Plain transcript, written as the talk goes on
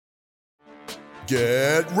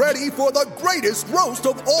Get ready for the greatest roast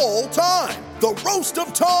of all time, the Roast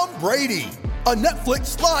of Tom Brady, a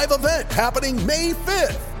Netflix live event happening May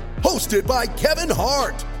 5th. Hosted by Kevin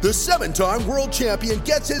Hart, the 7-time world champion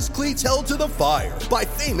gets his cleats held to the fire by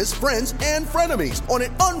famous friends and frenemies on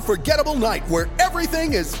an unforgettable night where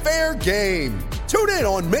everything is fair game. Tune in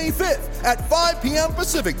on May 5th at 5 p.m.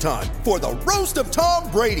 Pacific time for the Roast of Tom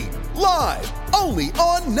Brady, live only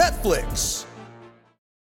on Netflix.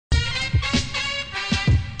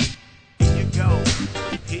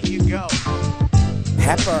 Here you go.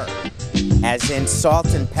 Pepper, as in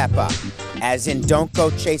salt and pepper, as in don't go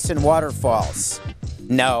chasing waterfalls.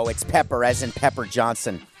 No, it's Pepper, as in Pepper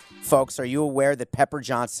Johnson. Folks, are you aware that Pepper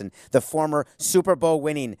Johnson, the former Super Bowl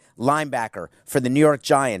winning linebacker for the New York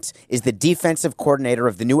Giants, is the defensive coordinator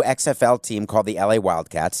of the new XFL team called the LA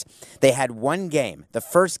Wildcats? They had one game. The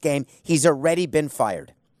first game, he's already been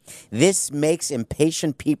fired. This makes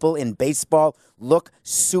impatient people in baseball look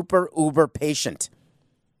super uber patient.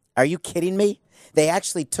 Are you kidding me? They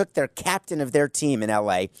actually took their captain of their team in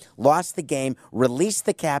LA, lost the game, released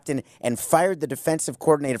the captain, and fired the defensive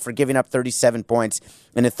coordinator for giving up 37 points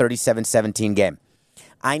in a 37-17 game.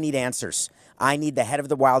 I need answers. I need the head of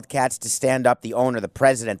the Wildcats to stand up, the owner, the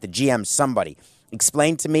president, the GM, somebody.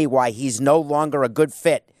 Explain to me why he's no longer a good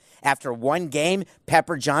fit. After one game,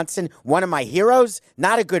 Pepper Johnson, one of my heroes,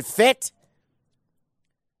 not a good fit.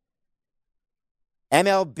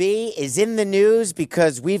 MLB is in the news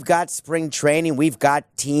because we've got spring training. We've got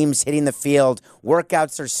teams hitting the field.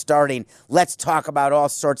 Workouts are starting. Let's talk about all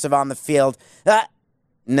sorts of on the field.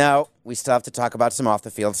 No, we still have to talk about some off the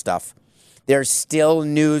field stuff. There's still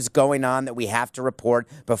news going on that we have to report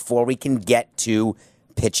before we can get to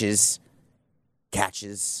pitches,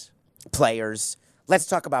 catches, players. Let's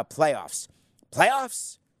talk about playoffs.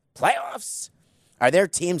 Playoffs? Playoffs? Are there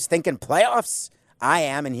teams thinking playoffs? I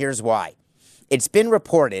am, and here's why. It's been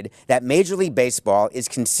reported that Major League Baseball is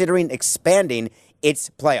considering expanding its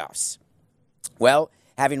playoffs. Well,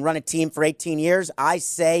 having run a team for 18 years, I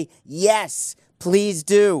say yes, please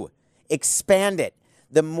do. Expand it.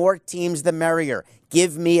 The more teams, the merrier.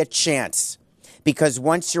 Give me a chance. Because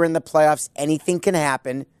once you're in the playoffs, anything can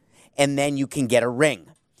happen, and then you can get a ring.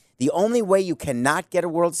 The only way you cannot get a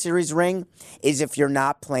World Series ring is if you're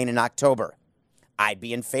not playing in October. I'd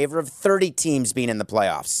be in favor of 30 teams being in the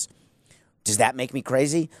playoffs. Does that make me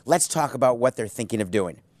crazy? Let's talk about what they're thinking of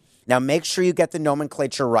doing. Now, make sure you get the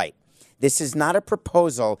nomenclature right. This is not a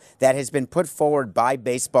proposal that has been put forward by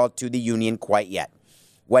baseball to the union quite yet.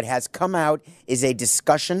 What has come out is a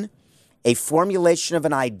discussion, a formulation of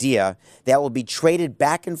an idea that will be traded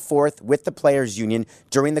back and forth with the players' union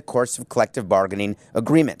during the course of collective bargaining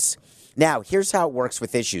agreements. Now, here's how it works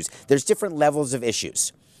with issues. There's different levels of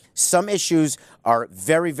issues. Some issues are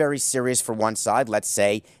very, very serious for one side. Let's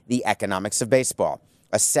say the economics of baseball,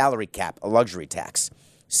 a salary cap, a luxury tax.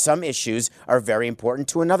 Some issues are very important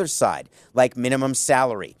to another side, like minimum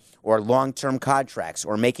salary or long-term contracts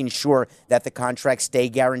or making sure that the contracts stay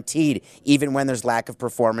guaranteed even when there's lack of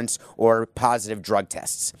performance or positive drug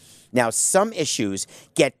tests. Now, some issues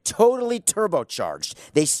get totally turbocharged.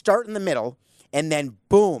 They start in the middle and then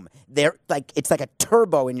boom, it's like a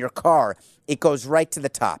turbo in your car. It goes right to the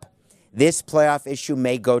top. This playoff issue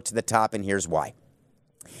may go to the top, and here's why.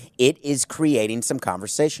 It is creating some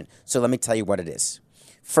conversation. So let me tell you what it is.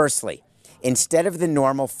 Firstly, instead of the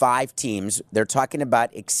normal 5 teams, they're talking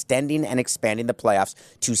about extending and expanding the playoffs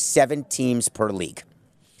to 7 teams per league.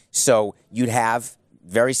 So you'd have,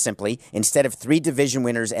 very simply, instead of 3 division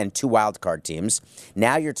winners and 2 wildcard teams,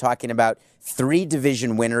 now you're talking about 3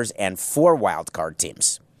 division winners and 4 wildcard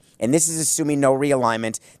teams. And this is assuming no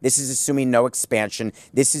realignment. This is assuming no expansion.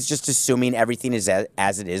 This is just assuming everything is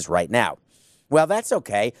as it is right now. Well, that's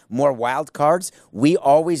okay. More wild cards. We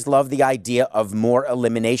always love the idea of more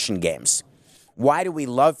elimination games. Why do we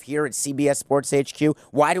love here at CBS Sports HQ?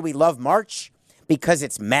 Why do we love March? Because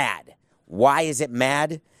it's mad. Why is it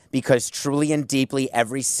mad? Because truly and deeply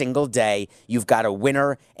every single day you've got a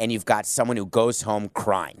winner and you've got someone who goes home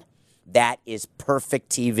crying. That is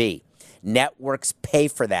perfect TV. Networks pay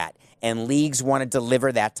for that, and leagues want to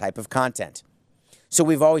deliver that type of content. So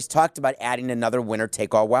we've always talked about adding another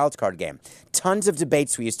winner-take-all wildcard game. Tons of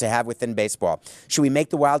debates we used to have within baseball. Should we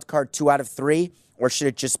make the wildcard 2 out of 3, or should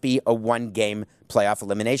it just be a 1-game playoff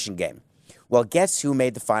elimination game? Well, guess who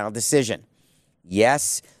made the final decision?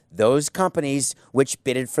 Yes, those companies which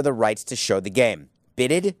bidded for the rights to show the game.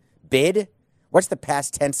 Bidded? Bid? What's the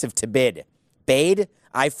past tense of to bid? Bade?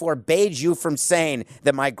 I forbade you from saying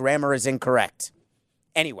that my grammar is incorrect.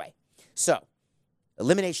 Anyway, so,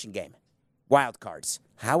 elimination game, wild cards.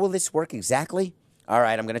 How will this work exactly? All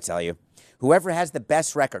right, I'm going to tell you. Whoever has the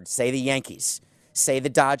best record, say the Yankees, say the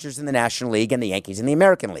Dodgers in the National League and the Yankees in the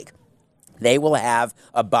American League. They will have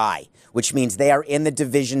a bye, which means they are in the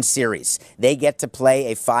division series. They get to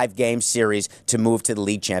play a 5-game series to move to the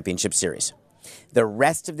league championship series. The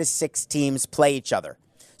rest of the 6 teams play each other.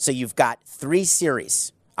 So you've got 3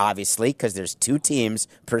 series, obviously, because there's 2 teams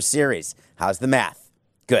per series. How's the math?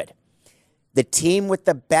 Good. The team with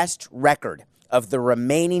the best record of the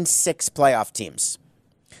remaining 6 playoff teams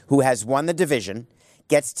who has won the division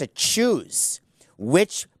gets to choose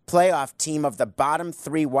which playoff team of the bottom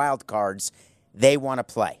 3 wild cards they want to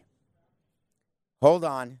play. Hold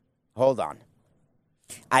on.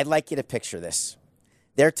 I'd like you to picture this.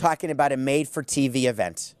 They're talking about a made-for-TV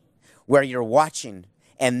event where you're watching,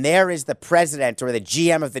 and there is the president or the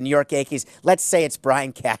GM of the New York Yankees. Let's say it's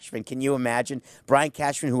Brian Cashman. Can you imagine? Brian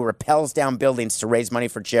Cashman, who rappels down buildings to raise money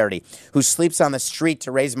for charity, who sleeps on the street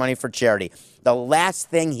to raise money for charity. The last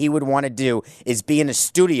thing he would want to do is be in a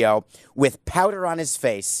studio with powder on his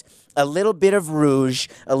face, a little bit of rouge,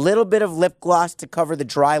 a little bit of lip gloss to cover the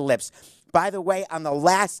dry lips. By the way, on the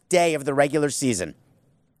last day of the regular season,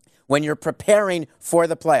 when you're preparing for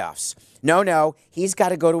the playoffs, no, he's got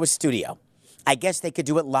to go to a studio. I guess they could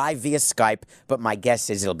do it live via Skype, but my guess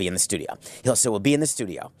is it'll be in the studio. We'll be in the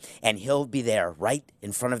studio, and he'll be there right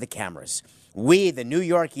in front of the cameras. We, the New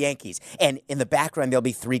York Yankees, and in the background there'll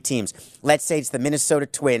be 3 teams. Let's say it's the Minnesota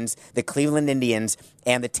Twins, the Cleveland Indians,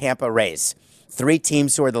 and the Tampa Rays. 3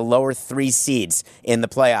 teams who are the lower 3 seeds in the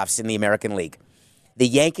playoffs in the American League. The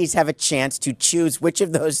Yankees have a chance to choose which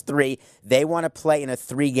of those 3 they want to play in a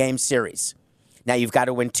 3-game series. Now, you've got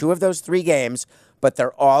to win 2 of those 3 games, but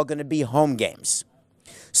they're all going to be home games.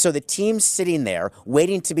 So the teams sitting there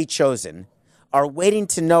waiting to be chosen are waiting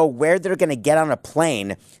to know where they're going to get on a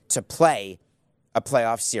plane to play a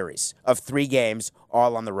playoff series of 3 games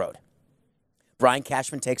all on the road. Brian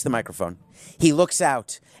Cashman takes the microphone. He looks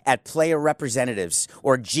out at player representatives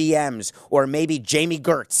or GMs or maybe Jamie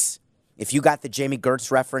Gertz. If you got the Jamie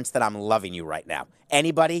Gertz reference, then I'm loving you right now.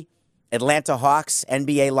 Anybody? Atlanta Hawks,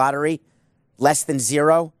 NBA lottery, less than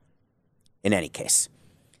 0? In any case,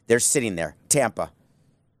 they're sitting there. Tampa,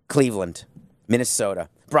 Cleveland, Minnesota.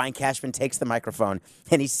 Brian Cashman takes the microphone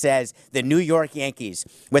and he says, the New York Yankees,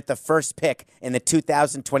 with the first pick in the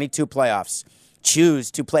 2022 playoffs, choose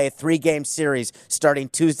to play a 3-game series starting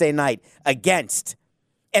Tuesday night against,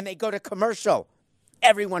 and they go to commercial.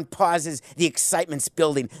 Everyone pauses. The excitement's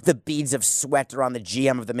building. The beads of sweat are on the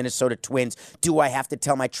GM of the Minnesota Twins. Do I have to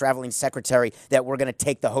tell my traveling secretary that we're going to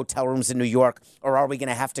take the hotel rooms in New York, or are we going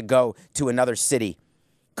to have to go to another city?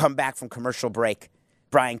 Come back from commercial break.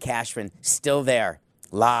 Brian Cashman still there,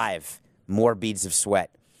 live. More beads of sweat.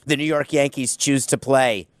 The New York Yankees choose to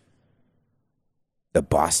play the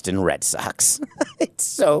Boston Red Sox. It's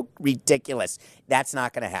so ridiculous. That's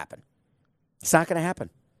not going to happen. It's not going to happen.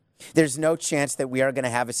 There's no chance that we are going to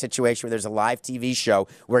have a situation where there's a live TV show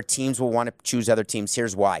where teams will want to choose other teams.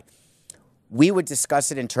 Here's why. We would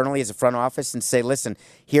discuss it internally as a front office and say, listen,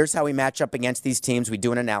 here's how we match up against these teams. We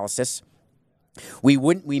do an analysis. We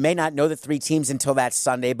may not know the 3 teams until that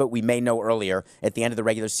Sunday, but we may know earlier at the end of the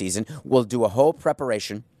regular season. We'll do a whole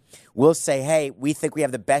preparation. We'll say, hey, we think we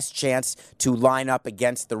have the best chance to line up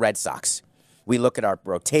against the Red Sox. We look at our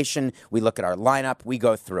rotation. We look at our lineup. We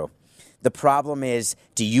go through. The problem is,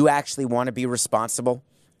 do you actually want to be responsible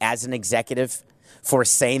as an executive for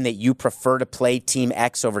saying that you prefer to play Team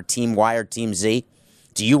X over Team Y or Team Z?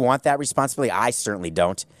 Do you want that responsibility? I certainly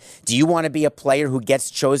don't. Do you want to be a player who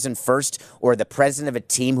gets chosen first or the president of a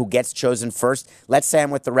team who gets chosen first? Let's say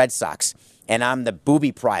I'm with the Red Sox and I'm the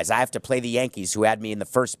booby prize. I have to play the Yankees who had me in the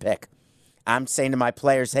first pick. I'm saying to my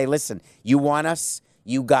players, hey, listen, you want us?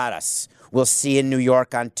 You got us. We'll see you in New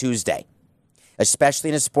York on Tuesday. Especially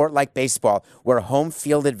in a sport like baseball, where home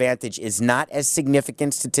field advantage is not as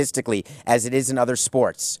significant statistically as it is in other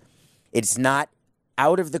sports. It's not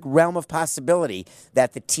out of the realm of possibility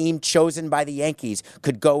that the team chosen by the Yankees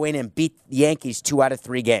could go in and beat the Yankees 2 out of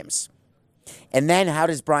 3 games. And then how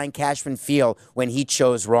does Brian Cashman feel when he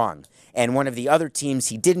chose wrong? And one of the other teams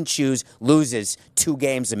he didn't choose loses 2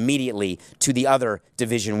 games immediately to the other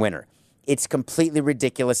division winner. It's completely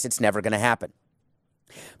ridiculous. It's never going to happen.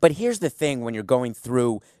 But here's the thing when you're going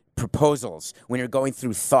through proposals, when you're going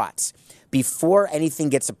through thoughts. Before anything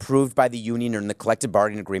gets approved by the union or in the collective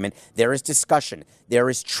bargaining agreement, there is discussion. There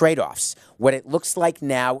is trade-offs. What it looks like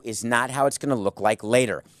now is not how it's going to look like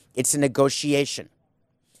later. It's a negotiation.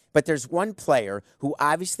 But there's one player who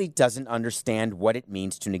obviously doesn't understand what it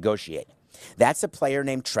means to negotiate. That's a player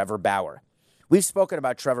named Trevor Bauer. We've spoken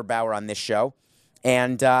about Trevor Bauer on this show,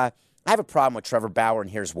 and I have a problem with Trevor Bauer, and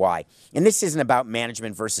here's why. And this isn't about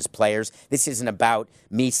management versus players. This isn't about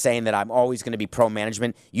me saying that I'm always going to be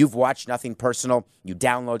pro-management. You've watched Nothing Personal. You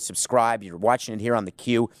download, subscribe. You're watching it here on the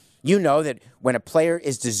Q. You know that when a player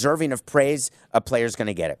is deserving of praise, a player's going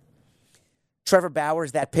to get it. Trevor Bauer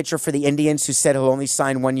is that pitcher for the Indians who said he'll only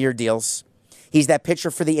sign one-year deals. He's that pitcher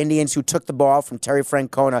for the Indians who took the ball from Terry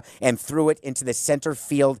Francona and threw it into the center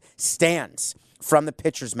field stands from the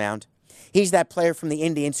pitcher's mound. He's that player from the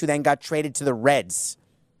Indians who then got traded to the Reds.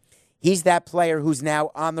 He's that player who's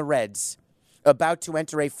now on the Reds, about to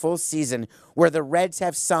enter a full season where the Reds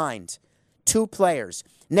have signed two players,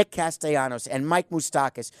 Nick Castellanos and Mike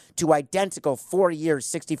Moustakas, to identical 4-year,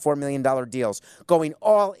 $64 million deals, going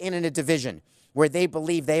all in a division where they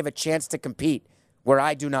believe they have a chance to compete, where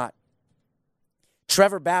I do not.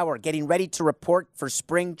 Trevor Bauer getting ready to report for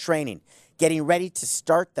spring training, getting ready to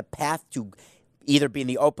start the path to either being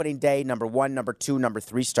the opening day, number 1, number 2, number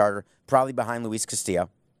 3 starter, probably behind Luis Castillo.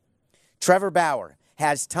 Trevor Bauer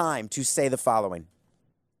has time to say the following.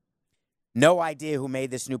 No idea who made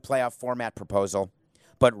this new playoff format proposal,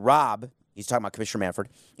 but Rob, he's talking about Commissioner Manfred,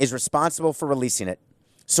 is responsible for releasing it.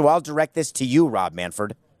 So I'll direct this to you, Rob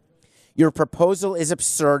Manfred. Your proposal is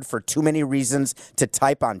absurd for too many reasons to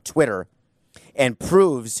type on Twitter and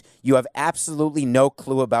proves you have absolutely no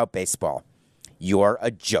clue about baseball. You're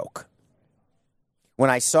a joke. When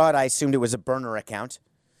I saw it, I assumed it was a burner account.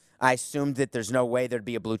 I assumed that there's no way there'd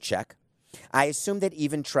be a blue check. I assumed that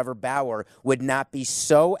even Trevor Bauer would not be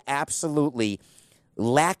so absolutely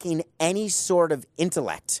lacking any sort of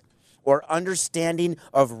intellect or understanding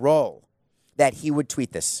of role that he would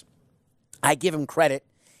tweet this. I give him credit.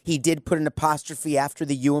 He did put an apostrophe after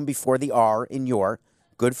the U and before the R in your.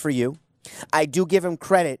 Good for you. I do give him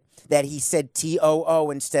credit that he said T-O-O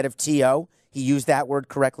instead of T-O. He used that word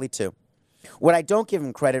correctly too. What I don't give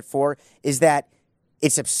him credit for is that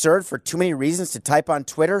it's absurd for too many reasons to type on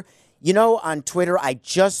Twitter. You know, on Twitter, I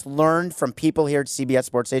just learned from people here at CBS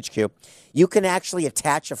Sports HQ, you can actually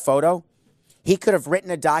attach a photo. He could have written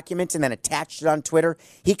a document and then attached it on Twitter.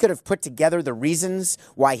 He could have put together the reasons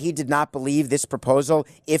why he did not believe this proposal,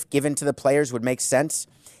 if given to the players, would make sense.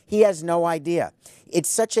 He has no idea. It's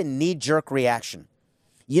such a knee-jerk reaction.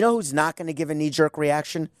 You know who's not going to give a knee-jerk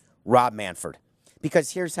reaction? Rob Manfred.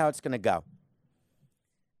 Because here's how it's going to go.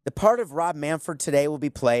 The part of Rob Manfred today will be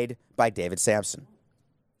played by David Samson.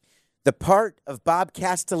 The part of Bob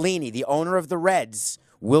Castellini, the owner of the Reds,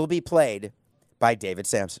 will be played by David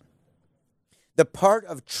Samson. The part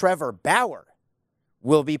of Trevor Bauer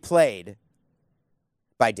will be played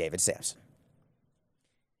by David Samson.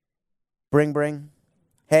 Bring.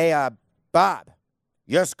 Hey, Bob.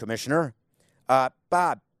 Yes, Commissioner.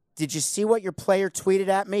 Bob, did you see what your player tweeted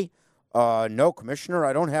at me? No, Commissioner,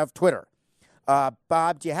 I don't have Twitter.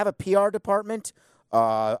 Bob, do you have a PR department?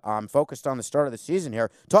 I'm focused on the start of the season here.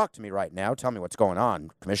 Talk to me right now. Tell me what's going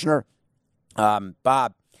on, Commissioner.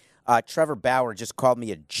 Bob, Trevor Bauer just called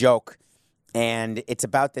me a joke, and it's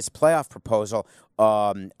about this playoff proposal.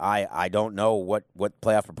 I don't know what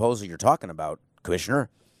playoff proposal you're talking about, Commissioner,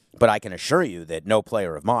 but I can assure you that no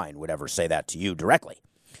player of mine would ever say that to you directly.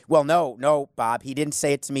 Well, no, Bob, he didn't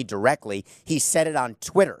say it to me directly. He said it on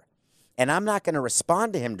Twitter. And I'm not going to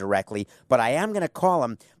respond to him directly, but I am going to call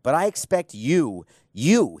him. But I expect you,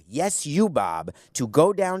 yes, you, Bob, to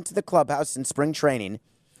go down to the clubhouse in spring training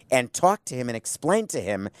and talk to him and explain to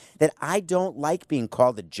him that I don't like being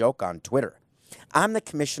called a joke on Twitter. I'm the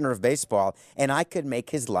commissioner of baseball, and I could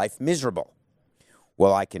make his life miserable.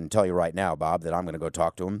 Well, I can tell you right now, Bob, that I'm going to go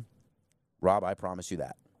talk to him. Rob, I promise you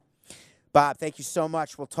that. Bob, thank you so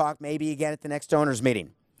much. We'll talk maybe again at the next owners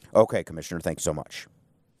meeting. Okay, Commissioner, thank you so much.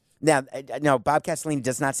 Now, Bob Castellini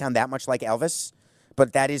does not sound that much like Elvis,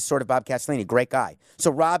 but that is sort of Bob Castellini, great guy.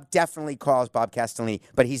 So Rob definitely calls Bob Castellini,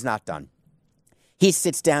 but he's not done. He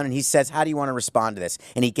sits down and he says, how do you want to respond to this?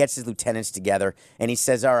 And he gets his lieutenants together and he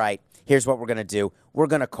says, all right, here's what we're going to do. We're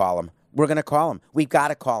going to call him. We've got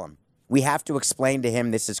to call him. We have to explain to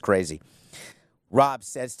him this is crazy. Rob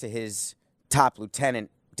says to his top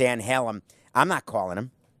lieutenant, Dan Halem, I'm not calling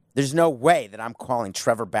him. There's no way that I'm calling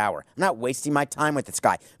Trevor Bauer. I'm not wasting my time with this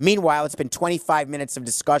guy. Meanwhile, it's been 25 minutes of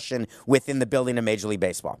discussion within the building of Major League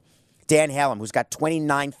Baseball. Dan Halem, who's got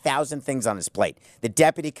 29,000 things on his plate, the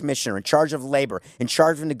deputy commissioner in charge of labor, in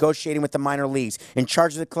charge of negotiating with the minor leagues, in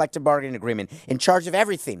charge of the collective bargaining agreement, in charge of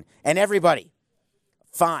everything and everybody.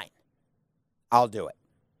 Fine. I'll do it.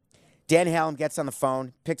 Dan Halem gets on the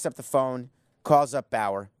phone, picks up the phone, calls up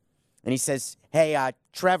Bauer, and he says, hey,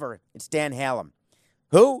 Trevor, it's Dan Halem.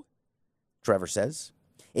 Who? Trevor says.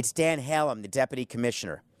 It's Dan Halem, the deputy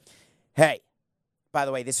commissioner. Hey, by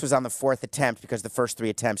the way, this was on the fourth attempt because the first three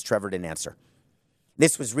attempts Trevor didn't answer.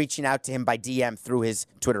 This was reaching out to him by DM through his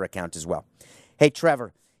Twitter account as well. Hey,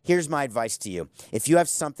 Trevor, here's my advice to you. If you have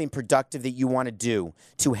something productive that you want to do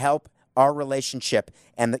to help our relationship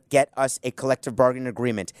and get us a collective bargaining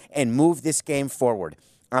agreement and move this game forward,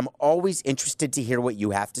 I'm always interested to hear what you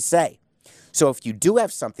have to say. So if you do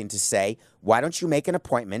have something to say, why don't you make an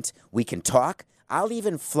appointment? We can talk. I'll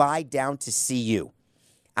even fly down to see you.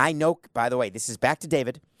 I know, by the way, this is back to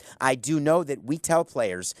David. I do know that we tell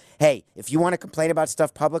players, hey, if you want to complain about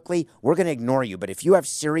stuff publicly, we're going to ignore you. But if you have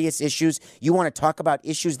serious issues, you want to talk about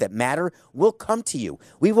issues that matter, we'll come to you.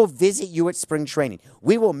 We will visit you at spring training.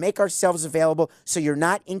 We will make ourselves available so you're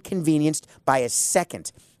not inconvenienced by a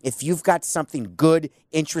second if you've got something good,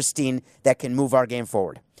 interesting that can move our game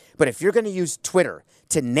forward. But if you're going to use Twitter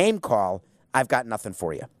to name call, I've got nothing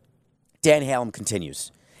for you. Dan Halem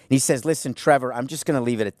continues. He says, listen, Trevor, I'm just going to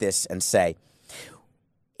leave it at this and say,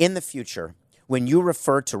 in the future, when you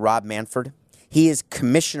refer to Rob Manfred, he is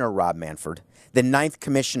Commissioner Rob Manfred, the 9th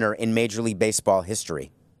commissioner in Major League Baseball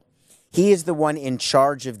history. He is the one in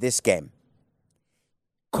charge of this game.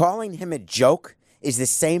 Calling him a joke is the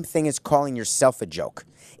same thing as calling yourself a joke.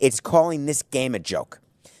 It's calling this game a joke.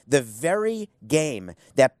 The very game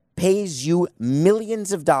that pays you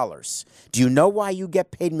millions of dollars. Do you know why you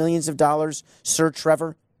get paid millions of dollars, Sir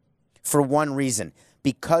Trevor? For one reason,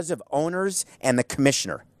 because of owners and the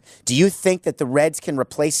commissioner. Do you think that the Reds can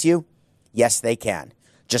replace you? Yes, they can.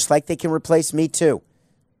 Just like they can replace me too,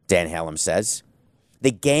 Dan Halem says. The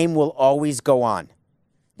game will always go on.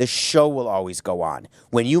 The show will always go on.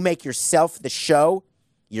 When you make yourself the show,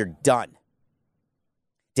 you're done.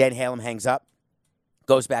 Dan Halem hangs up,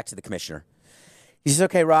 goes back to the commissioner. He says,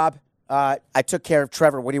 okay, Rob, I took care of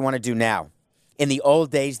Trevor. What do you want to do now? In the old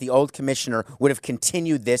days, the old commissioner would have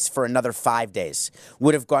continued this for another 5 days,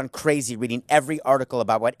 would have gone crazy reading every article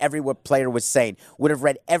about what every player was saying, would have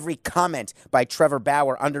read every comment by Trevor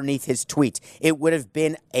Bauer underneath his tweet. It would have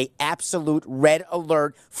been an absolute red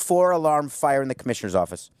alert, 4-alarm fire in the commissioner's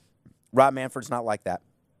office. Rob Manfred's not like that.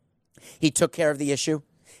 He took care of the issue.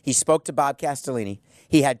 He spoke to Bob Castellini.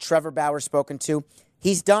 He had Trevor Bauer spoken to.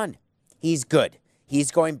 He's done. He's good. He's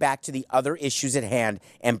going back to the other issues at hand,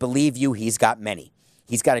 and believe you, he's got many.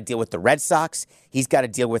 He's got to deal with the Red Sox. He's got to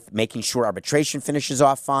deal with making sure arbitration finishes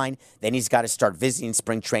off fine. Then he's got to start visiting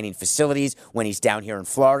spring training facilities when he's down here in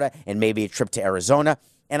Florida and maybe a trip to Arizona.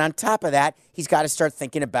 And on top of that, he's got to start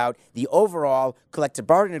thinking about the overall collective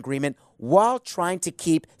bargaining agreement while trying to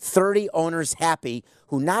keep 30 owners happy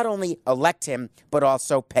who not only elect him, but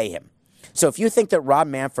also pay him. So if you think that Rob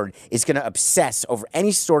Manfred is going to obsess over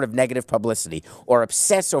any sort of negative publicity or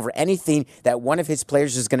obsess over anything that one of his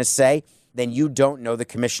players is going to say, then you don't know the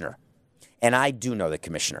commissioner. And I do know the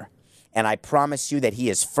commissioner. And I promise you that he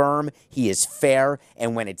is firm, he is fair,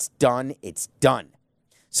 and when it's done, it's done.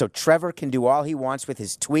 So Trevor can do all he wants with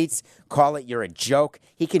his tweets, call it you're a joke.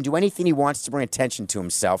 He can do anything he wants to bring attention to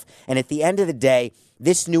himself. And at the end of the day,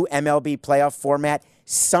 this new MLB playoff format,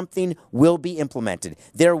 something will be implemented.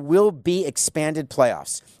 There will be expanded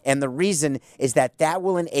playoffs. And the reason is that that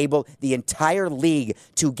will enable the entire league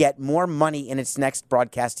to get more money in its next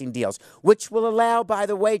broadcasting deals, which will allow, by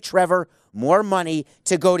the way, Trevor, more money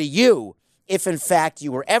to go to you if, in fact,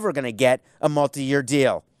 you were ever going to get a multi-year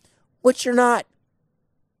deal, which you're not.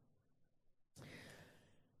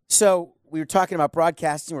 So we were talking about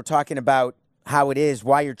broadcasting. We're talking about how it is,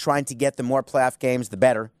 why you're trying to get the more playoff games, the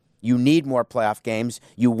better. You need more playoff games.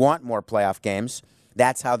 You want more playoff games.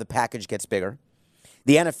 That's how the package gets bigger.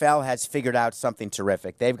 The NFL has figured out something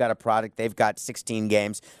terrific. They've got a product. They've got 16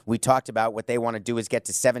 games. We talked about what they want to do is get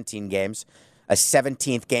to 17 games, a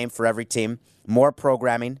 17th game for every team, more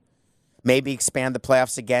programming, maybe expand the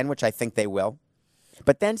playoffs again, which I think they will.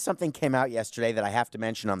 But then something came out yesterday that I have to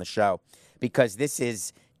mention on the show because this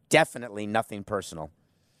is definitely nothing personal.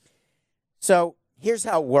 So here's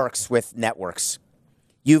how it works with networks.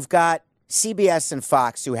 You've got CBS and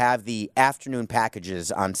Fox who have the afternoon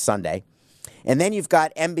packages on Sunday. And then you've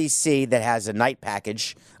got NBC that has a night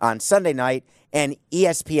package on Sunday night. And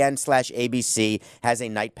ESPN/ABC has a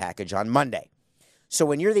night package on Monday. So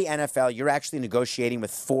when you're the NFL, you're actually negotiating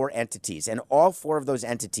with 4 entities. And all 4 of those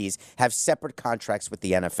entities have separate contracts with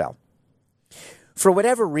the NFL. For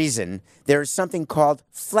whatever reason, there is something called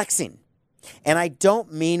flexing. And I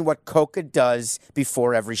don't mean what Coca does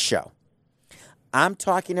before every show. I'm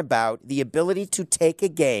talking about the ability to take a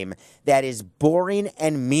game that is boring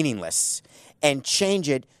and meaningless and change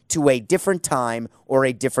it to a different time or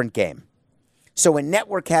a different game. So a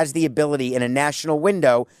network has the ability in a national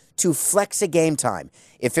window to flex a game time.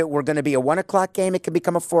 If it were going to be a 1 o'clock game, it could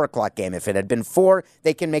become a 4 o'clock game. If it had been 4,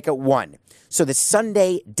 they can make it 1. So the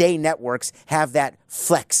Sunday day networks have that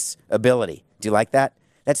flex ability. Do you like that?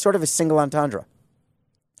 That's sort of a single entendre.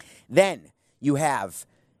 Then you have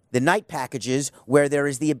the night packages where there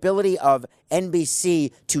is the ability of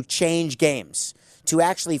NBC to change games, to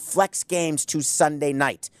actually flex games to Sunday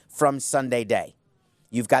night from Sunday day.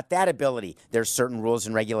 You've got that ability. There's certain rules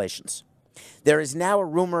and regulations. There is now a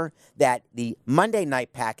rumor that the Monday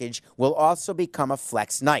night package will also become a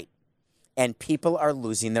flex night, and people are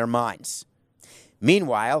losing their minds.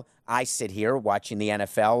 Meanwhile, I sit here watching the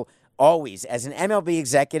NFL always. As an MLB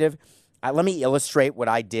executive, let me illustrate what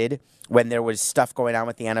I did when there was stuff going on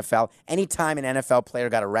with the NFL. Anytime an NFL player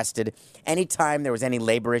got arrested, anytime there was any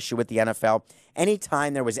labor issue with the NFL,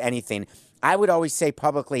 anytime there was anything, I would always say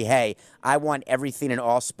publicly, hey, I want everything in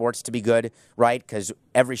all sports to be good, right? Because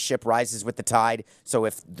every ship rises with the tide. So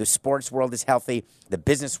if the sports world is healthy, the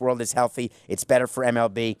business world is healthy, it's better for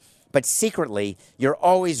MLB. But secretly, you're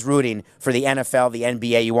always rooting for the NFL, the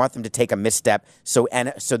NBA. You want them to take a misstep so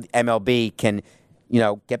MLB can,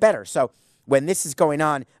 get better. So when this is going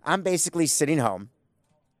on, I'm basically sitting home.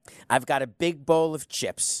 I've got a big bowl of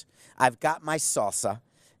chips. I've got my salsa.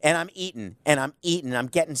 And I'm eating, and I'm eating. I'm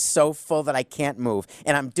getting so full that I can't move.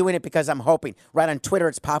 And I'm doing it because I'm hoping. Right on Twitter,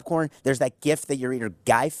 it's popcorn. There's that GIF that you're eating,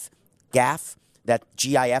 GAF, that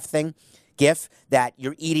GIF thing, GIF, that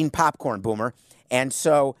you're eating popcorn, Boomer. And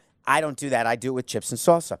so I don't do that. I do it with chips and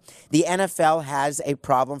salsa. The NFL has a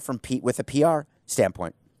problem with a PR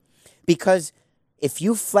standpoint. Because if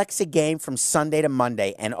you flex a game from Sunday to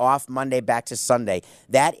Monday and off Monday back to Sunday,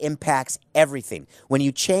 that impacts everything. When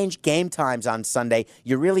you change game times on Sunday,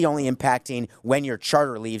 you're really only impacting when your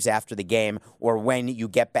charter leaves after the game or when you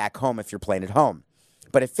get back home if you're playing at home.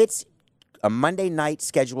 But if it's a Monday night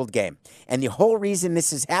scheduled game, and the whole reason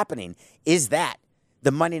this is happening is that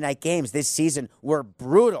the Monday night games this season were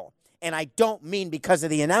brutal. And I don't mean because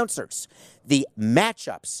of the announcers. The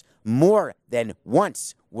matchups, more than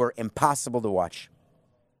once, were impossible to watch.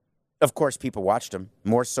 Of course, people watched them,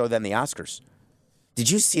 more so than the Oscars. Did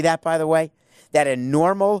you see that, by the way? That a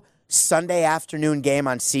normal Sunday afternoon game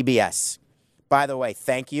on CBS. By the way,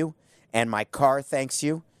 thank you, and my car thanks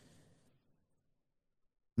you.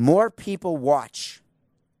 More people watch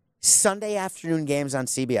Sunday afternoon games on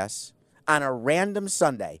CBS on a random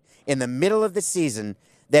Sunday in the middle of the season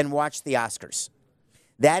than watch the Oscars.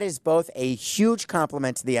 That is both a huge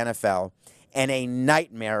compliment to the NFL and a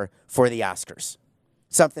nightmare for the Oscars.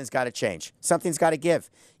 Something's got to change. Something's got to give.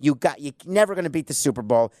 You're never going to beat the Super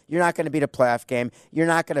Bowl. You're not going to beat a playoff game. You're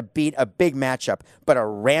not going to beat a big matchup. But a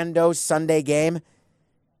rando Sunday game,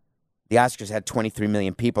 the Oscars had 23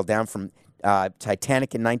 million people, down from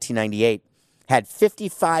Titanic in 1998, had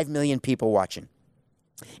 55 million people watching.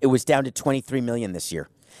 It was down to 23 million this year.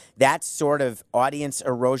 That sort of audience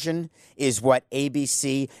erosion is what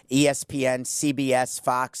ABC, ESPN, CBS,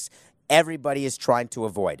 Fox, everybody is trying to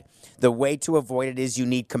avoid. The way to avoid it is you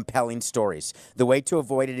need compelling stories. The way to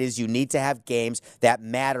avoid it is you need to have games that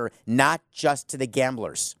matter not just to the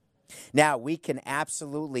gamblers. Now, we can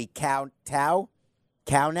absolutely cow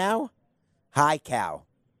now? Hi, cow.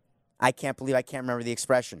 I can't believe I can't remember the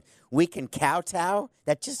expression. We can kowtow?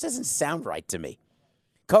 That just doesn't sound right to me.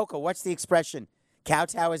 Coco, what's the expression?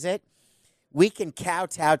 Kowtow is it? We can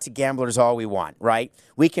kowtow to gamblers all we want, right?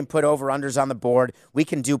 We can put over-unders on the board. We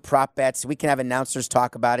can do prop bets. We can have announcers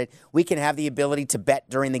talk about it. We can have the ability to bet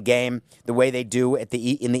during the game the way they do in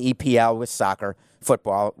the EPL with soccer,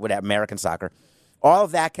 football, whatever, American soccer. All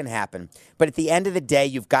of that can happen. But at the end of the day,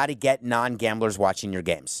 you've got to get non-gamblers watching your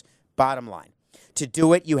games. Bottom line. To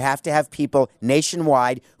do it, you have to have people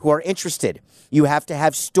nationwide who are interested. You have to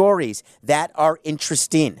have stories that are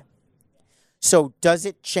interesting. So does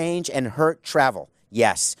it change and hurt travel?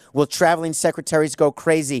 Yes. Will traveling secretaries go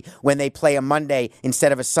crazy when they play a Monday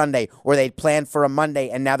instead of a Sunday, or they plan for a Monday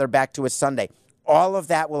and now they're back to a Sunday? All of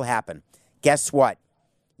that will happen. Guess what?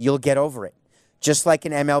 You'll get over it. Just like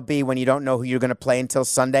in MLB, when you don't know who you're going to play until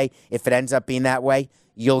Sunday, if it ends up being that way,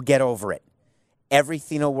 you'll get over it.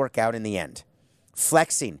 Everything will work out in the end.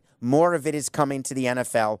 Flexing. More of it is coming to the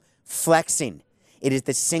NFL. Flexing. It is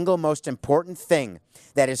the single most important thing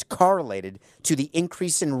that is correlated to the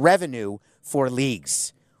increase in revenue for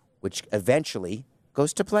leagues, which eventually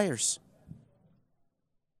goes to players.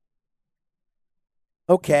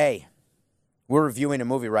 Okay. We're reviewing a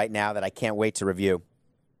movie right now that I can't wait to review.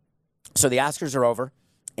 So the Oscars are over,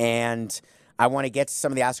 and I want to get to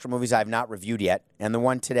some of the Oscar movies I have not reviewed yet, and the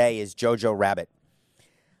one today is Jojo Rabbit.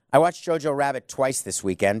 I watched Jojo Rabbit twice this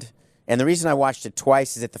weekend, and the reason I watched it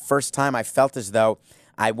twice is that the first time I felt as though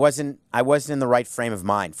I wasn't in the right frame of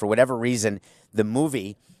mind. For whatever reason, the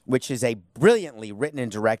movie, which is a brilliantly written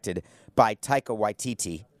and directed by Taika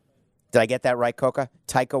Waititi, Did I get that right, Coca?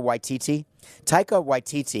 Taika Waititi. Taika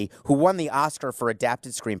Waititi, who won the Oscar for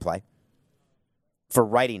adapted screenplay for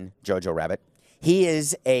writing Jojo Rabbit. He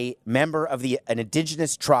is a member of an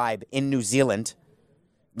indigenous tribe in New Zealand.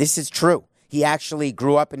 This is true. He actually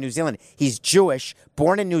grew up in New Zealand. He's Jewish,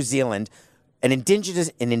 born in New Zealand,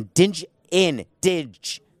 indigenous.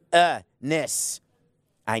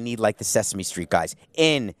 I need like the Sesame Street guys.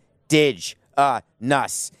 Indigenous.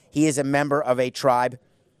 He is a member of a tribe,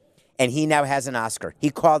 and he now has an Oscar. He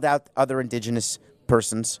called out other indigenous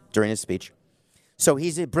persons during his speech. So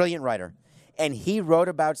he's a brilliant writer. And he wrote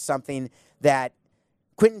about something that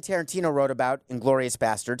Quentin Tarantino wrote about in Inglourious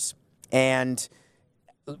Bastards, and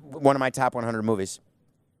one of my top 100 movies.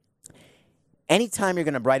 Anytime you're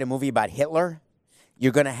going to write a movie about Hitler,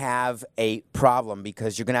 you're going to have a problem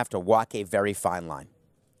because you're going to have to walk a very fine line.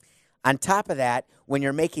 On top of that, when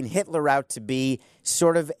you're making Hitler out to be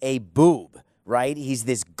sort of a boob, right? He's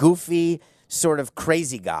this goofy, sort of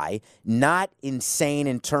crazy guy, not insane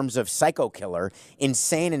in terms of psycho killer,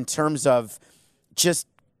 insane in terms of just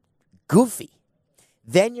goofy.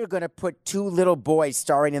 Then you're going to put two little boys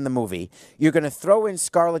starring in the movie. You're going to throw in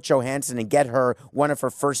Scarlett Johansson and get her one of her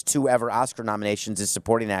first 2 ever Oscar nominations as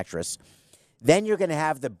supporting actress. Then you're going to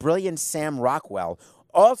have the brilliant Sam Rockwell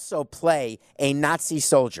also play a Nazi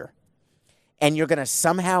soldier. And you're going to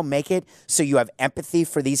somehow make it so you have empathy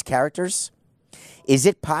for these characters? Is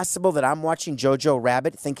it possible that I'm watching Jojo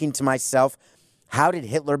Rabbit thinking to myself, how did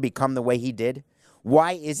Hitler become the way he did?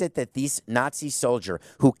 Why is it that this Nazi soldier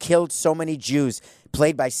who killed so many Jews,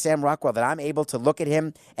 played by Sam Rockwell, that I'm able to look at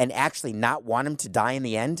him and actually not want him to die in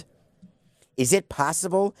the end? Is it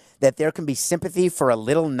possible that there can be sympathy for a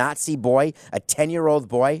little Nazi boy, a 10-year-old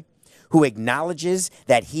boy, who acknowledges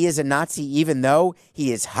that he is a Nazi even though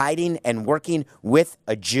he is hiding and working with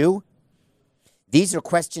a Jew? These are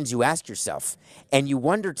questions you ask yourself, and you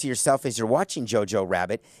wonder to yourself as you're watching Jojo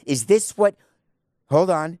Rabbit, is this what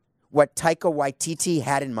Taika Waititi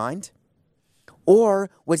had in mind? Or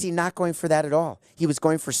was he not going for that at all? He was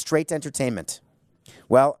going for straight entertainment.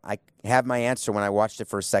 Well, I have my answer when I watched it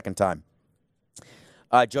for a second time.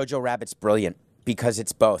 Jojo Rabbit's brilliant because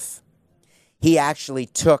it's both. He actually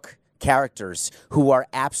took characters who are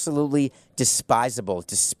absolutely despisable,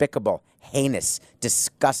 despicable, heinous,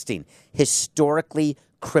 disgusting, historically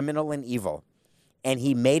criminal and evil, and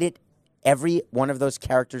he made it, every one of those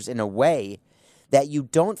characters, in a way that you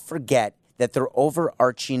don't forget that their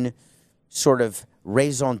overarching sort of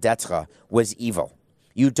raison d'etre was evil.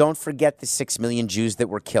 You don't forget the 6 million Jews that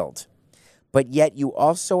were killed. But yet you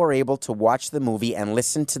also are able to watch the movie and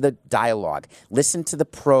listen to the dialogue, listen to the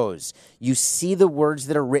prose. You see the words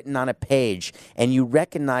that are written on a page, and you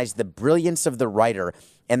recognize the brilliance of the writer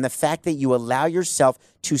and the fact that you allow yourself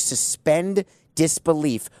to suspend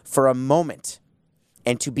disbelief for a moment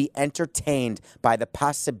and to be entertained by the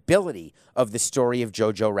possibility of the story of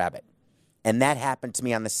Jojo Rabbit. And that happened to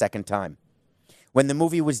me on the second time. When the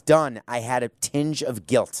movie was done, I had a tinge of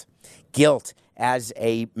guilt. Guilt as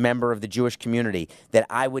a member of the Jewish community, that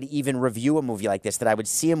I would even review a movie like this, that I would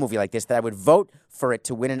see a movie like this, that I would vote for it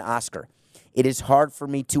to win an Oscar. It is hard for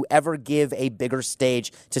me to ever give a bigger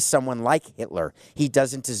stage to someone like Hitler. He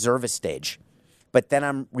doesn't deserve a stage. But then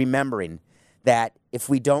I'm remembering that if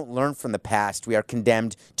we don't learn from the past, we are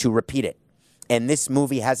condemned to repeat it. And this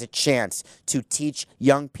movie has a chance to teach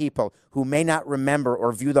young people who may not remember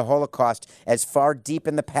or view the Holocaust as far deep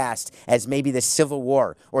in the past as maybe the Civil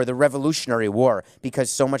War or the Revolutionary War, because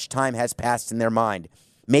so much time has passed in their mind.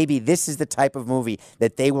 Maybe this is the type of movie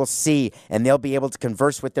that they will see, and they'll be able to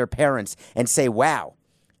converse with their parents and say, wow,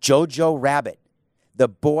 Jojo Rabbit, the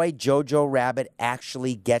boy Jojo Rabbit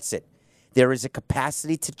actually gets it. There is a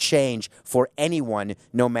capacity to change for anyone,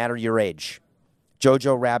 no matter your age.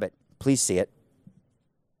 Jojo Rabbit, please see it.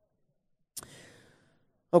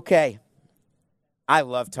 Okay, I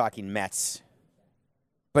love talking Mets,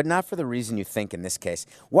 but not for the reason you think in this case.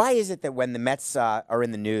 Why is it that when the Mets are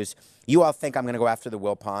in the news, you all think I'm going to go after the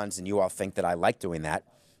Wilpons, and you all think that I like doing that?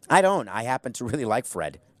 I don't. I happen to really like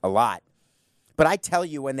Fred a lot. But I tell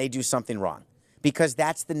you when they do something wrong, because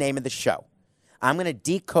that's the name of the show. I'm going to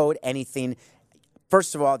decode anything.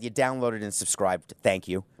 First of all, you downloaded and subscribed. Thank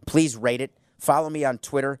you. Please rate it. Follow me on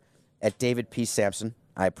Twitter at David P. Sampson.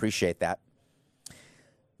 I appreciate that.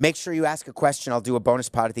 Make sure you ask a question. I'll do a bonus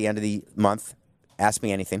pod at the end of the month. Ask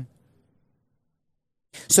me anything.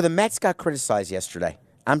 So the Mets got criticized yesterday.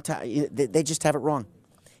 They just have it wrong.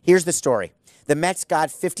 Here's the story. The Mets got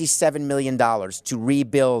 $57 million to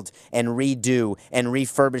rebuild and redo and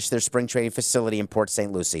refurbish their spring training facility in Port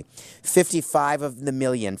St. Lucie. 55 of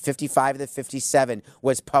the 57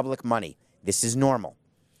 was public money. This is normal.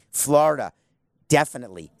 Florida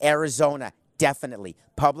definitely. Arizona, definitely.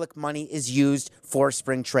 Public money is used for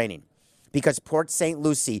spring training. Because Port St.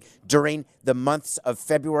 Lucie, during the months of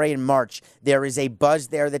February and March, there is a buzz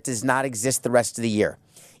there that does not exist the rest of the year.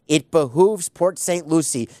 It behooves Port St.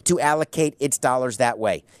 Lucie to allocate its dollars that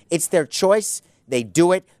way. It's their choice. They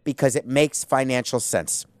do it because it makes financial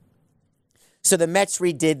sense. So the Mets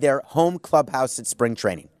redid their home clubhouse at spring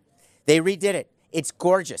training. They redid it. It's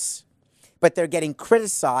gorgeous. But they're getting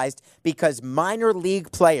criticized because minor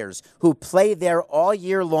league players who play there all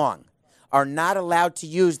year long are not allowed to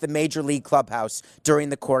use the Major League clubhouse during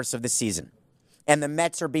the course of the season. And the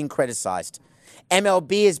Mets are being criticized.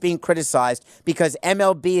 MLB is being criticized because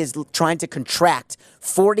MLB is trying to contract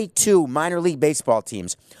 42 minor league baseball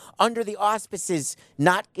teams under the auspices,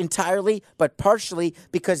 not entirely, but partially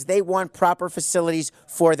because they want proper facilities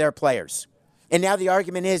for their players. And now the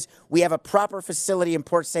argument is we have a proper facility in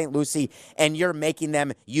Port St. Lucie, and you're making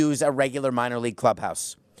them use a regular minor league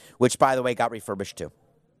clubhouse, which, by the way, got refurbished too.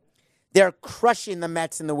 They're crushing the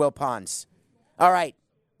Mets in the Wilpons. All right,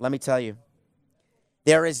 let me tell you.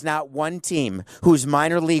 There is not one team whose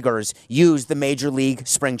minor leaguers use the Major League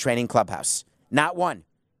spring training clubhouse. Not one.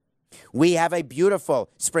 We have a beautiful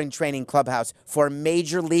spring training clubhouse for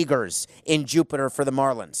major leaguers in Jupiter for the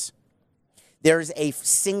Marlins. There's a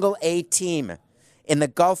single A team in the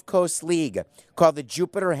Gulf Coast League called the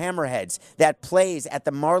Jupiter Hammerheads that plays at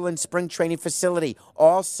the Marlins spring training facility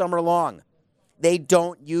all summer long. They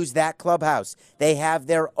don't use that clubhouse. They have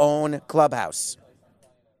their own clubhouse.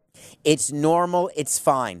 It's normal. It's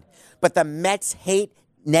fine. But the Mets hate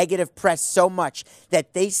negative press so much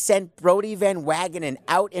that they sent Brodie Van Wagenen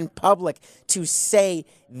out in public to say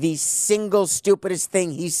the single stupidest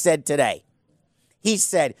thing he said today. He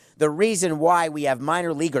said the reason why we have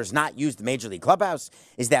minor leaguers not use the Major League clubhouse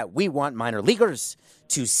is that we want minor leaguers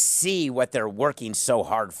to see what they're working so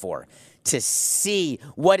hard for, to see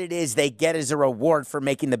what it is they get as a reward for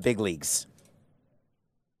making the big leagues.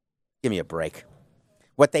 Give me a break.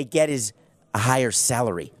 What they get is a higher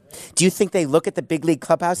salary. Do you think they look at the big league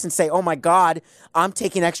clubhouse and say, oh my God, I'm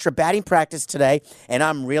taking extra batting practice today and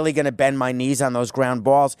I'm really going to bend my knees on those ground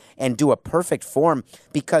balls and do a perfect form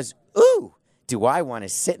because, ooh, do I want to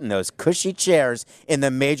sit in those cushy chairs in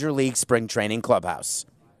the Major League spring training clubhouse?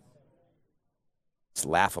 It's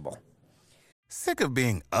laughable. Sick of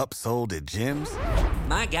being upsold at gyms?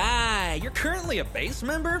 My guy, you're currently a base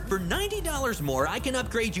member? For $90 more, I can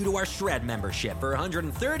upgrade you to our Shred membership. For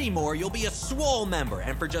 $130 more, you'll be a Swole member.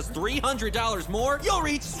 And for just $300 more, you'll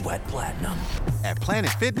reach Sweat Platinum. At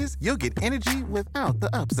Planet Fitness, you'll get energy without the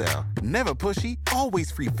upsell. Never pushy, always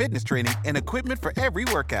free fitness training and equipment for every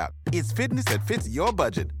workout. It's fitness that fits your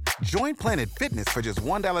budget. Join Planet Fitness for just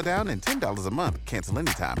 $1 down and $10 a month. Cancel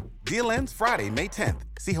anytime. Deal ends Friday, May 10th.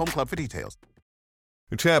 See Home Club for details.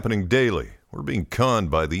 It's happening daily. We're being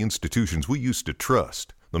conned by the institutions we used to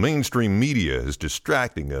trust. The mainstream media is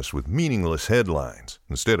distracting us with meaningless headlines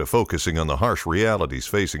instead of focusing on the harsh realities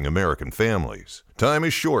facing American families. Time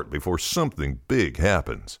is short before something big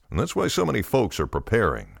happens, and that's why so many folks are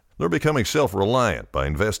preparing. They're becoming self-reliant by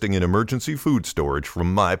investing in emergency food storage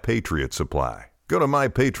from My Patriot Supply. Go to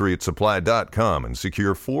MyPatriotSupply.com and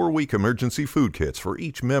secure 4-week emergency food kits for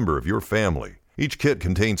each member of your family. Each kit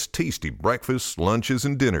contains tasty breakfasts, lunches,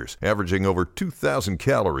 and dinners, averaging over 2,000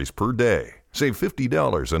 calories per day. Save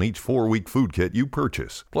 $50 on each 4-week food kit you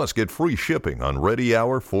purchase. Plus, get free shipping on Ready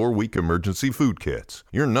Hour 4-week emergency food kits.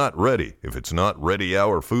 You're not ready if it's not Ready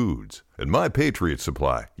Hour foods. At My Patriot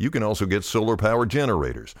Supply, you can also get solar power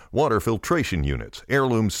generators, water filtration units,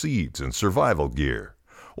 heirloom seeds, and survival gear.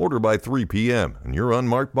 Order by 3 p.m. and your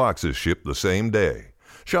unmarked boxes ship the same day.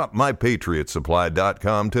 Shop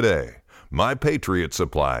MyPatriotSupply.com today.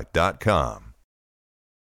 MyPatriotSupply.com.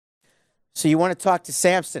 So you want to talk to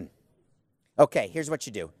Samson? Okay, here's what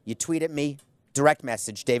you do. You tweet at me, direct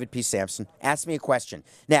message, David P. Samson. Ask me a question.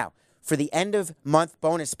 Now, for the end of month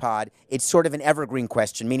bonus pod, it's sort of an evergreen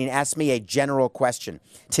question, meaning ask me a general question.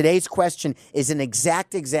 Today's question is an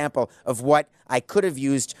exact example of what I could have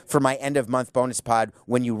used for my end of month bonus pod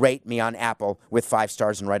when you rate me on Apple with 5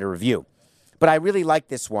 stars and write a review. But I really like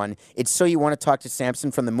this one. It's So You Want to Talk to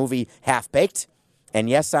Samson from the movie Half-Baked. And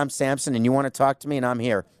yes, I'm Samson, and you want to talk to me, and I'm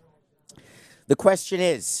here. The question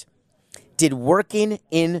is, did working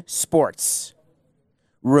in sports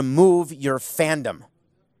remove your fandom?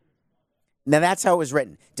 Now, that's how it was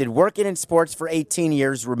written. Did working in sports for 18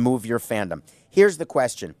 years remove your fandom? Here's the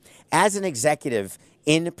question. As an executive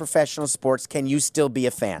in professional sports, can you still be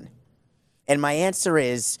a fan? And my answer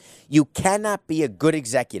is, you cannot be a good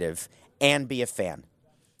executive and be a fan.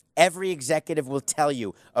 Every executive will tell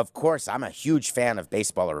you, of course, I'm a huge fan of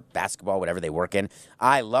baseball or basketball, whatever they work in.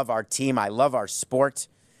 I love our team. I love our sport.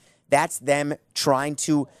 That's them trying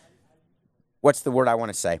to, what's the word I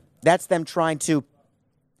want to say? That's them trying to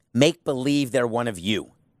make believe they're one of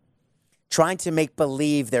you. Trying to make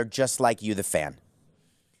believe they're just like you, the fan.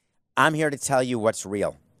 I'm here to tell you what's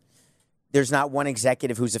real. There's not one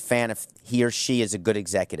executive who's a fan if he or she is a good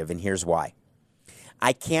executive, and here's why.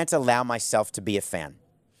 I can't allow myself to be a fan.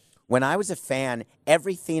 When I was a fan,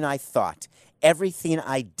 everything I thought, everything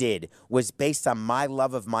I did was based on my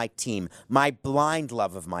love of my team, my blind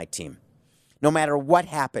love of my team. No matter what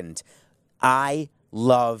happened, I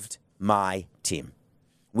loved my team.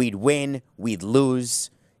 We'd win, we'd lose.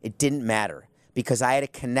 It didn't matter because I had a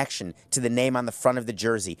connection to the name on the front of the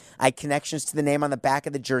jersey. I had connections to the name on the back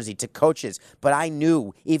of the jersey, to coaches. But I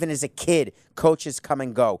knew, even as a kid, coaches come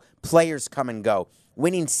and go, players come and go,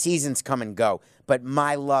 winning seasons come and go. But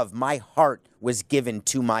my love, my heart was given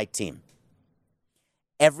to my team.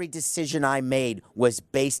 Every decision I made was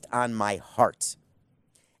based on my heart.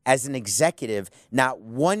 As an executive, not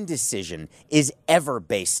one decision is ever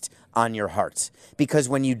based on your heart, because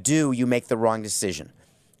when you do, you make the wrong decision.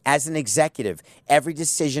 As an executive, every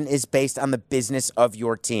decision is based on the business of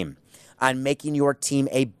your team, on making your team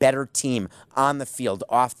a better team on the field,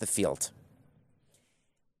 off the field.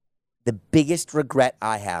 The biggest regret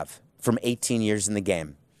I have from 18 years in the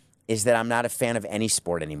game is that I'm not a fan of any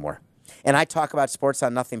sport anymore. And I talk about sports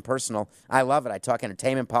on Nothing Personal. I love it. I talk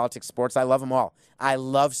entertainment, politics, sports. I love them all. I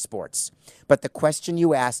love sports. But the question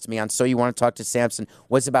you asked me on So You Want to Talk to Samson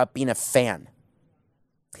was about being a fan.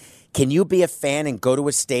 Can you be a fan and go to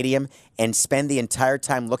a stadium and spend the entire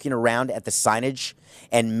time looking around at the signage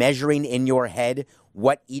and measuring in your head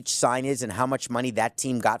what each sign is and how much money that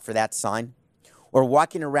team got for that sign? Or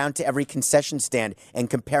walking around to every concession stand and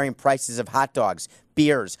comparing prices of hot dogs,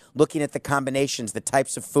 beers, looking at the combinations, the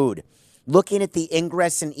types of food, looking at the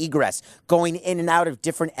ingress and egress, going in and out of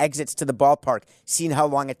different exits to the ballpark, seeing how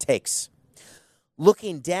long it takes.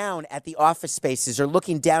 Looking down at the office spaces or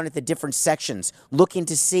looking down at the different sections, looking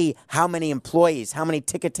to see how many employees, how many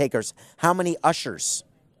ticket takers, how many ushers.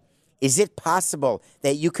 Is it possible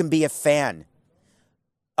that you can be a fan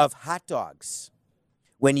of hot dogs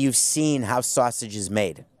when you've seen how sausage is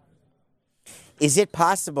made? Is it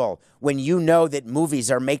possible when you know that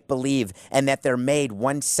movies are make-believe and that they're made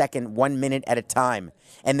 1 second, 1 minute at a time,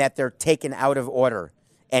 and that they're taken out of order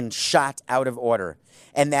and shot out of order,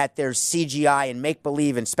 and that there's CGI and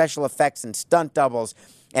make-believe and special effects and stunt doubles,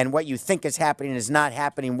 and what you think is happening is not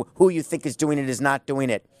happening, who you think is doing it is not doing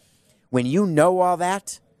it? When you know all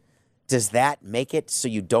that, does that make it so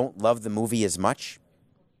you don't love the movie as much?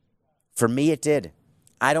 For me, it did.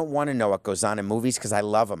 I don't want to know what goes on in movies because I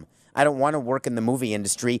love them. I don't want to work in the movie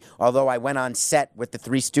industry, although I went on set with the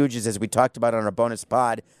Three Stooges, as we talked about on our bonus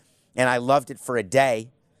pod, and I loved it for a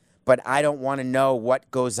day, but I don't want to know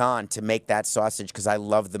what goes on to make that sausage because I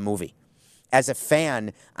love the movie. As a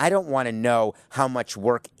fan, I don't want to know how much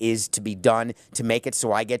work is to be done to make it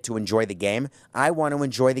so I get to enjoy the game. I want to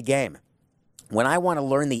enjoy the game. When I want to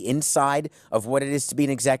learn the inside of what it is to be an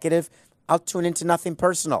executive, I'll tune into Nothing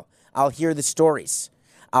Personal. I'll hear the stories.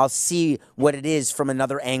 I'll see what it is from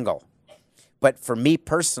another angle. But for me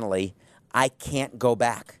personally, I can't go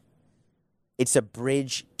back. It's a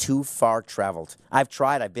bridge too far traveled. I've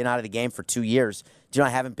tried. I've been out of the game for 2 years. Do you know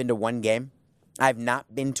I haven't been to one game? I've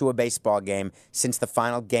not been to a baseball game since the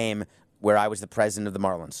final game where I was the president of the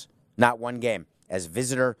Marlins. Not one game. As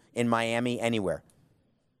visitor in Miami, anywhere.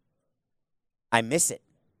 I miss it.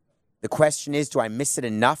 The question is, do I miss it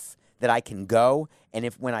enough that I can go? And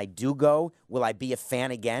if when I do go, will I be a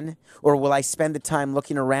fan again? Or will I spend the time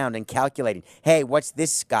looking around and calculating, hey, what's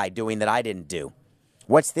this guy doing that I didn't do?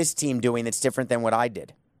 What's this team doing that's different than what I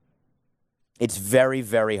did? It's very,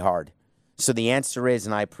 very hard. So the answer is,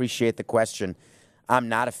 and I appreciate the question, I'm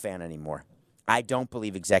not a fan anymore. I don't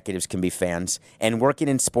believe executives can be fans. And working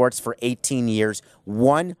in sports for 18 years,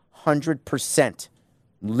 100%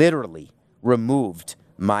 literally removed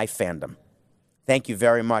my fandom. Thank you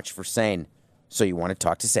very much for saying, So You Want to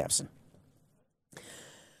Talk to Samson.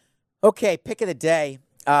 Okay, pick of the day.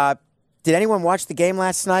 Did anyone watch the game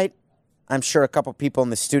last night? I'm sure a couple people in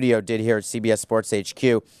the studio did here at CBS Sports HQ.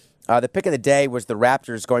 The pick of the day was the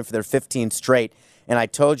Raptors going for their 15th straight. And I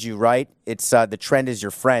told you, right, it's the trend is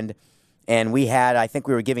your friend. And we had, I think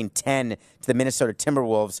we were giving 10 to the Minnesota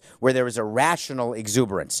Timberwolves, where there was irrational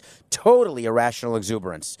exuberance, totally irrational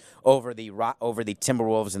exuberance over the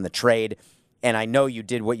Timberwolves and the trade. And I know you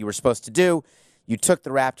did what you were supposed to do. You took the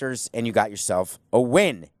Raptors and you got yourself a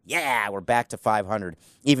win. Yeah, we're back to 500,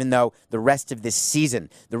 even though the rest of this season,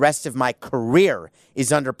 the rest of my career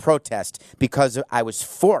is under protest because I was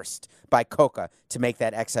forced by Coca to make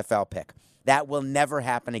that XFL pick. That will never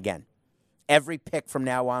happen again. Every pick from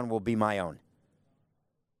now on will be my own.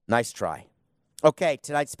 Nice try. Okay,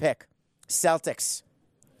 tonight's pick, Celtics.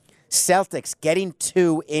 Celtics getting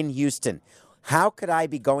 2 in Houston. How could I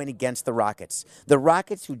be going against the Rockets? The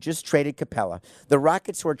Rockets who just traded Capella. The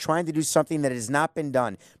Rockets who are trying to do something that has not been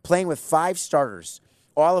done. Playing with 5 starters,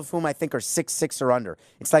 all of whom I think are 6'6" or under.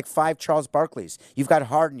 It's like 5 Charles Barkleys. You've got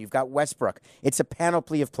Harden. You've got Westbrook. It's a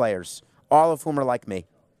panoply of players, all of whom are like me.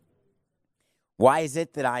 Why is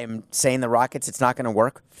it that I am saying the Rockets, it's not going to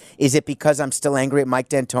work? Is it because I'm still angry at Mike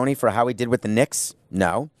D'Antoni for how he did with the Knicks?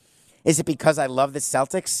 No. Is it because I love the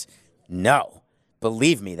Celtics? No.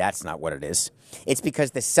 Believe me, that's not what it is. It's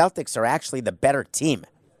because the Celtics are actually the better team.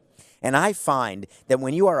 And I find that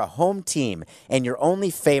when you are a home team and you're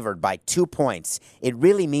only favored by 2 points, it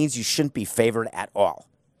really means you shouldn't be favored at all.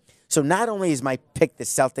 So not only is my pick the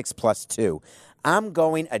Celtics +2, I'm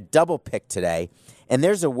going a double pick today. And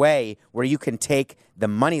there's a way where you can take the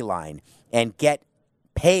money line and get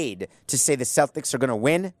paid to say the Celtics are going to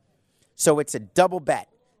win. So it's a double bet.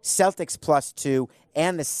 Celtics +2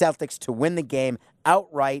 and the Celtics to win the game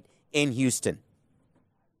outright in Houston.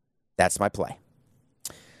 That's my play.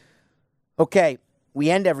 Okay, we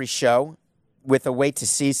end every show with a wait to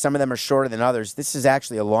see. Some of them are shorter than others. This is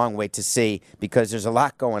actually a long wait to see because there's a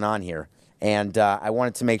lot going on here. And I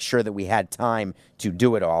wanted to make sure that we had time to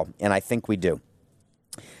do it all, and I think we do.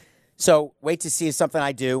 So wait to see is something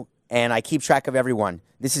I do, and I keep track of everyone.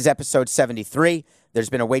 This is episode 73. There's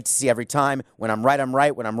been a wait to see every time. When I'm right, I'm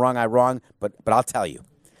right. When I'm wrong, I'm wrong. But I'll tell you.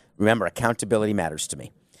 Remember, accountability matters to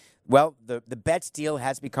me. Well, the Betts deal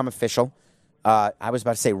has become official. I was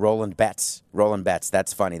about to say Roland Betts. Roland Betts.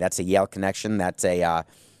 That's funny. That's a Yale connection. That's a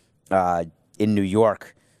in New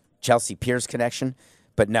York, Chelsea Piers connection.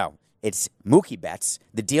 But no, it's Mookie Betts.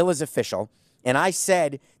 The deal is official. And I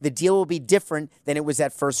said the deal will be different than it was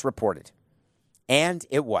at first reported. And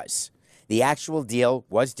it was. The actual deal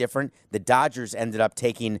was different. The Dodgers ended up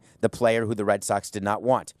taking the player who the Red Sox did not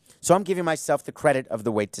want. So I'm giving myself the credit of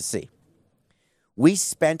the wait to see. We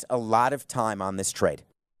spent a lot of time on this trade.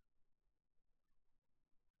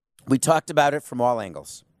 We talked about it from all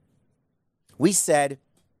angles. We said,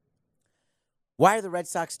 why are the Red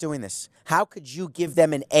Sox doing this? How could you give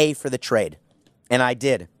them an A for the trade? And I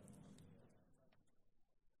did.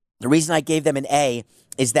 The reason I gave them an A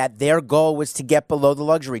is that their goal was to get below the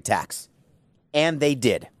luxury tax. And they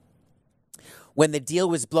did. When the deal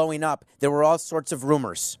was blowing up, there were all sorts of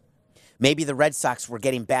rumors. Maybe the Red Sox were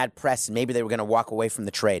getting bad press and maybe they were going to walk away from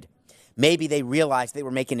the trade. Maybe they realized they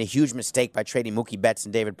were making a huge mistake by trading Mookie Betts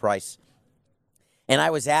and David Price. And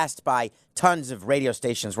I was asked by tons of radio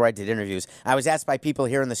stations where I did interviews, I was asked by people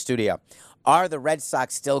here in the studio, are the Red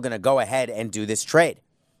Sox still going to go ahead and do this trade?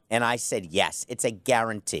 And I said, yes, it's a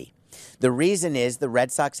guarantee. The reason is the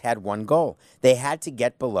Red Sox had one goal. They had to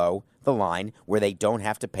get below the line where they don't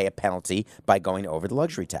have to pay a penalty by going over the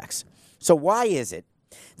luxury tax. So why is it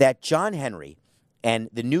that John Henry and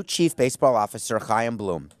the new chief baseball officer, Chaim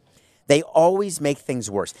Bloom, they always make things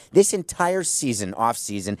worse? This entire season,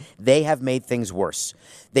 off-season, they have made things worse.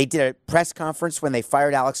 They did a press conference when they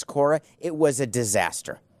fired Alex Cora. It was a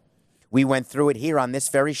disaster. We went through it here on this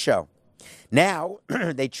very show. Now,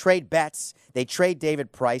 they trade Betts, they trade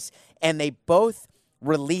David Price, and they both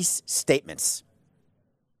release statements.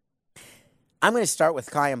 I'm going to start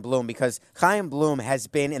with Chaim Bloom because Chaim Bloom has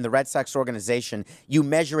been in the Red Sox organization. You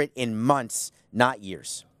measure it in months, not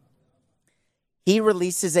years. He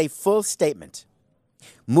releases a full statement.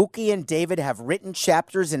 Mookie and David have written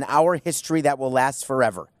chapters in our history that will last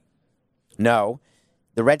forever. No,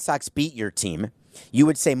 the Red Sox beat your team. You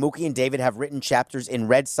would say Mookie and David have written chapters in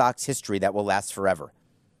Red Sox history that will last forever.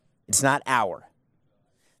 It's not our.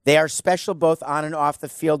 They are special both on and off the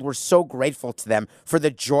field. We're so grateful to them for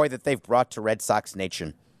the joy that they've brought to Red Sox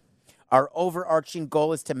Nation. Our overarching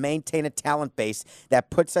goal is to maintain a talent base that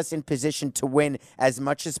puts us in position to win as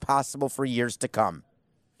much as possible for years to come.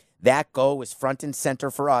 That goal was front and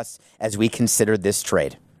center for us as we considered this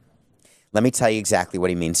trade. Let me tell you exactly what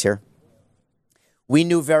he means here. We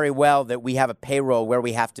knew very well that we have a payroll where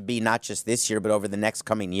we have to be not just this year, but over the next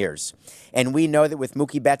coming years. And we know that with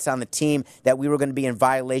Mookie Betts on the team, that we were going to be in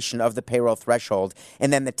violation of the payroll threshold.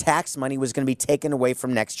 And then the tax money was going to be taken away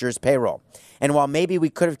from next year's payroll. And while maybe we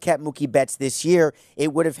could have kept Mookie Betts this year,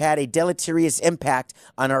 it would have had a deleterious impact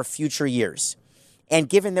on our future years. And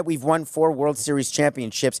given that we've won 4 World Series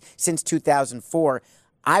championships since 2004,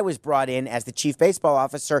 I was brought in as the chief baseball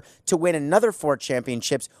officer to win another 4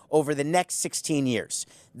 championships over the next 16 years.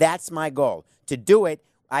 That's my goal. To do it,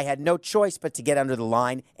 I had no choice but to get under the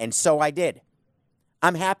line, and so I did.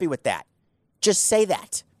 I'm happy with that. Just say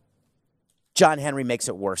that. John Henry makes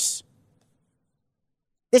it worse.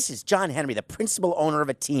 This is John Henry, the principal owner of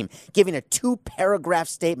a team, giving a 2-paragraph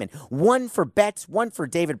statement, one for Betts, one for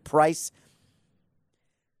David Price.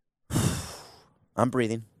 I'm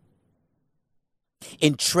breathing.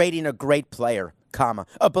 In trading a great player,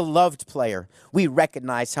 a beloved player, we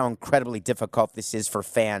recognize how incredibly difficult this is for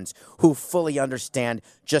fans who fully understand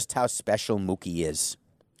just how special Mookie is.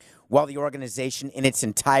 While the organization in its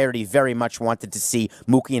entirety very much wanted to see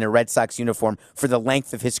Mookie in a Red Sox uniform for the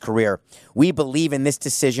length of his career, we believe in this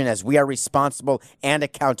decision as we are responsible and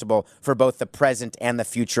accountable for both the present and the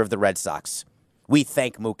future of the Red Sox. We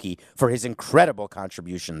thank Mookie for his incredible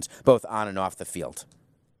contributions, both on and off the field.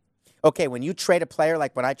 Okay, when you trade a player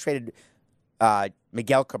like when I traded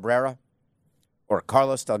Miguel Cabrera or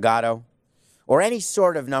Carlos Delgado, or any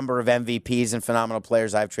sort of number of MVPs and phenomenal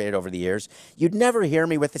players I've traded over the years, you'd never hear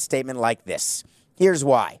me with a statement like this. Here's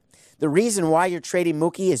why. The reason why you're trading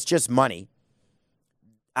Mookie is just money,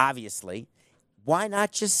 obviously. Why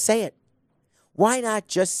not just say it? Why not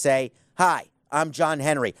just say, hi, I'm John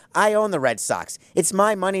Henry. I own the Red Sox. It's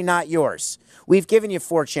my money, not yours. We've given you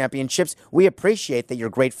 4 championships. We appreciate that you're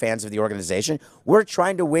great fans of the organization. We're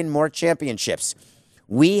trying to win more championships.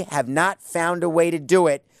 We have not found a way to do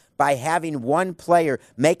it by having one player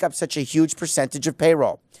make up such a huge percentage of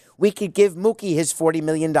payroll. We could give Mookie his $40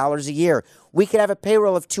 million a year. We could have a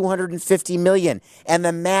payroll of $250 million, and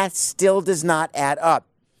the math still does not add up.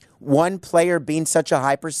 One player being such a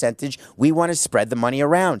high percentage, we want to spread the money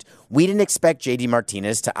around. We didn't expect J.D.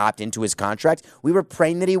 Martinez to opt into his contract. We were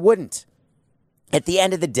praying that he wouldn't. At the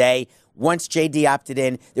end of the day, once J.D. opted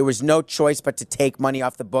in, there was no choice but to take money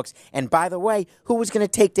off the books. And by the way, who was going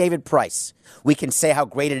to take David Price? We can say how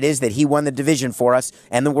great it is that he won the division for us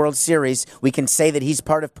and the World Series. We can say that he's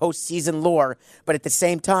part of postseason lore. But at the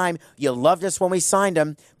same time, you loved us when we signed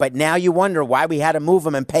him, but now you wonder why we had to move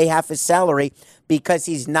him and pay half his salary, because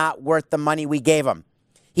he's not worth the money we gave him.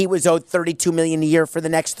 He was owed $32 million a year for the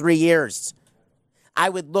next 3 years. I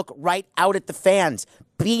would look right out at the fans.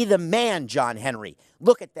 Be the man, John Henry.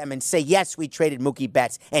 Look at them and say, yes, we traded Mookie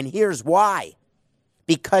Betts, and here's why.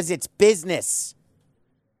 Because it's business.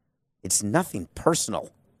 It's nothing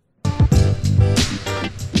personal.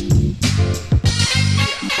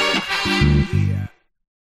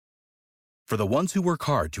 For the ones who work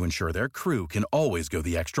hard to ensure their crew can always go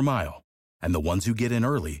the extra mile, and the ones who get in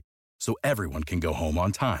early so everyone can go home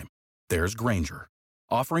on time, there's Grainger,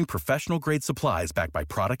 offering professional-grade supplies backed by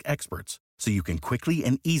product experts so you can quickly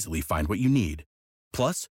and easily find what you need.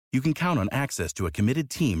 Plus, you can count on access to a committed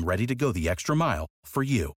team ready to go the extra mile for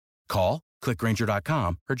you. Call, click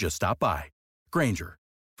Grainger.com, or just stop by. Grainger,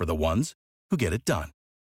 for the ones who get it done.